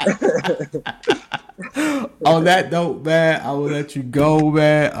 On that note, man, I will let you go,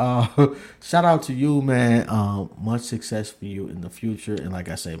 man. Shout out to you, man. Much success for you in the future. And like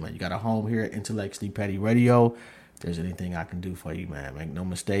I say, man, you got a home here at Intellectually Petty Radio. If there's anything I can do for you, man, make no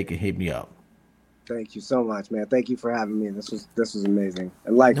mistake and hit me up. Thank you so much, man. Thank you for having me. This was amazing.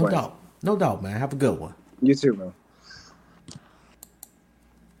 And likewise. No doubt, man. Have a good one. You too, bro.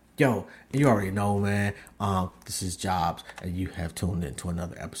 Yo, you already know, man. This is Jobs, and you have tuned in to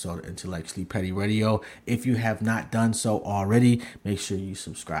another episode of Intellectually Petty Radio. If you have not done so already, make sure you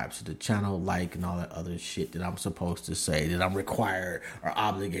subscribe to the channel, like, and all that other shit that I'm supposed to say, that I'm required or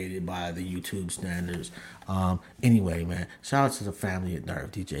obligated by the YouTube standards. Anyway, man, shout out to the family at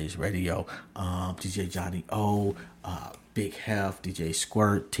Nerve DJs Radio, DJ Johnny O, Big Hef, DJ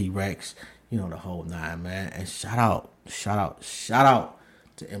Squirt, T-Rex, you know, the whole nine, man. And shout out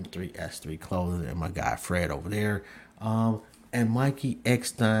to M3S3 Clothing and my guy Fred over there, and Mikey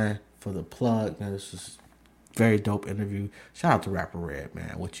Eckstein for the plug. Man, this was a very dope interview. Shout out to Rapper Red,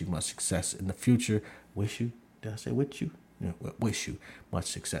 man. Wish you much success in the future. Wish you? Did I say wish you? Yeah, wish you much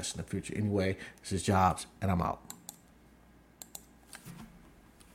success in the future. Anyway, this is Jobs, and I'm out.